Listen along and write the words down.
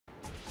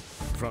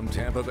from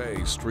Tampa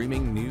Bay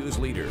streaming news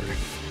leader.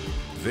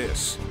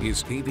 This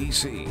is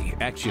ABC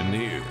Action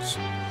News.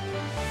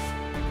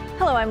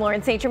 Hello, I'm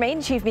Lauren St. Germain.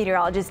 Chief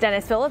Meteorologist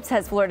Dennis Phillips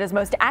has Florida's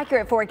most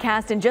accurate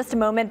forecast in just a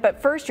moment. But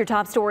first, your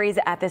top stories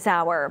at this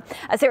hour.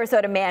 A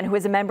Sarasota man who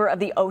is a member of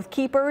the Oath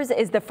Keepers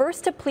is the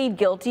first to plead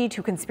guilty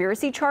to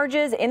conspiracy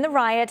charges in the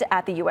riot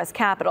at the U.S.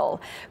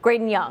 Capitol.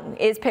 Graydon Young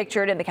is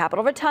pictured in the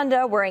Capitol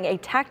Rotunda wearing a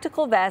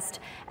tactical vest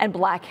and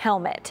black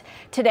helmet.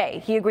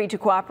 Today, he agreed to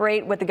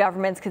cooperate with the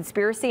government's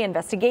conspiracy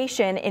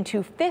investigation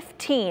into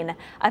 15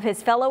 of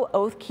his fellow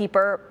Oath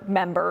Keeper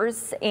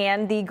members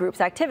and the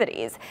group's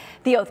activities.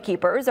 The Oath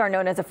Keepers are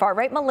known as a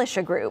far-right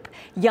militia group.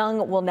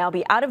 Young will now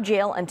be out of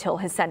jail until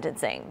his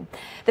sentencing.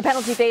 The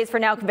penalty phase for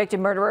now convicted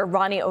murderer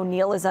Ronnie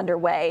O'Neill is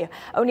underway.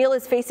 O'Neill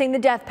is facing the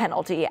death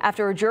penalty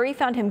after a jury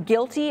found him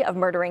guilty of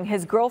murdering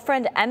his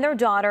girlfriend and their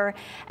daughter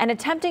and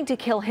attempting to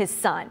kill his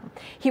son.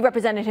 He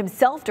represented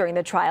himself during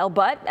the trial,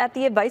 but at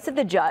the advice of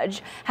the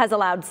judge, has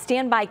allowed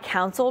standby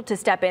counsel to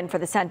step in for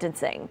the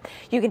sentencing.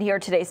 You can hear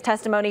today's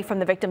testimony from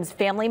the victim's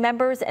family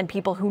members and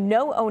people who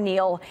know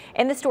O'Neill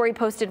in the story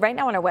posted right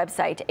now on our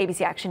website,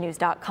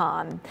 abcactionnews.com.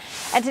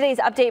 And today's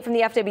update from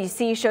the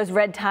FWC shows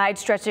red tide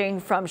stretching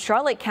from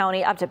Charlotte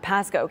County up to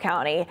Pasco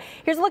County.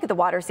 Here's a look at the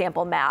water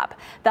sample map.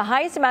 The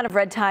highest amount of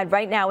red tide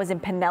right now is in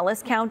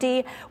Pinellas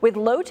County, with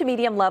low to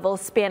medium levels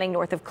spanning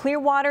north of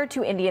Clearwater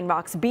to Indian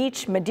Rocks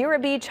Beach, Madeira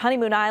Beach,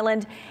 Honeymoon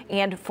Island,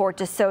 and Fort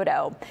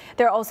DeSoto.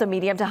 There are also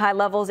medium to high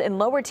levels in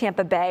lower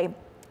Tampa Bay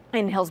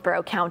in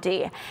Hillsborough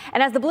County.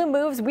 And as the blue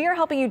moves, we are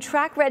helping you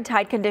track red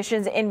tide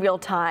conditions in real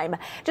time.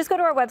 Just go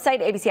to our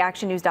website,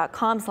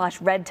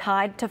 abcactionnews.com/red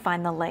tide to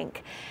find the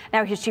link.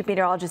 Now here's Chief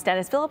Meteorologist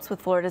Dennis Phillips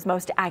with Florida's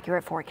most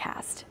accurate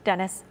forecast.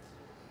 Dennis.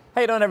 How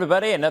you doing,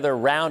 everybody? Another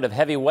round of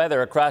heavy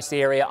weather across the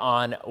area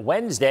on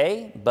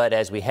Wednesday. But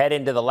as we head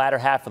into the latter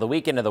half of the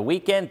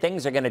weekend,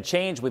 things are going to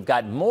change. We've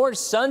got more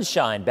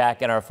sunshine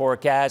back in our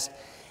forecast.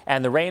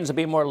 And the rains will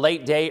be more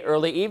late day,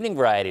 early evening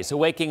varieties. So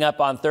waking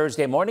up on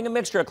Thursday morning, a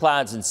mixture of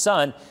clouds and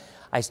sun.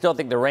 I still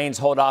think the rains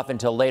hold off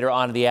until later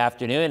on in the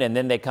afternoon, and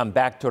then they come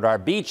back toward our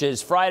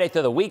beaches. Friday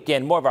through the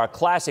weekend, more of our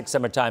classic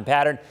summertime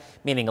pattern,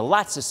 meaning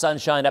lots of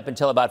sunshine up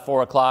until about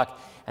 4 o'clock,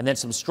 and then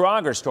some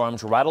stronger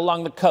storms right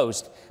along the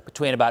coast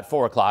between about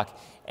 4 o'clock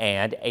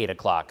and 8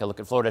 o'clock. A look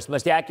at Florida's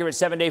most accurate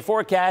 7-day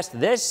forecast.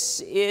 This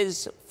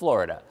is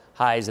Florida.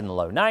 Highs in the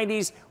low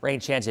 90s, rain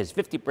chances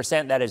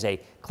 50%. That is a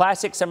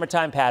classic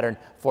summertime pattern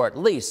for at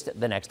least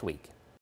the next week.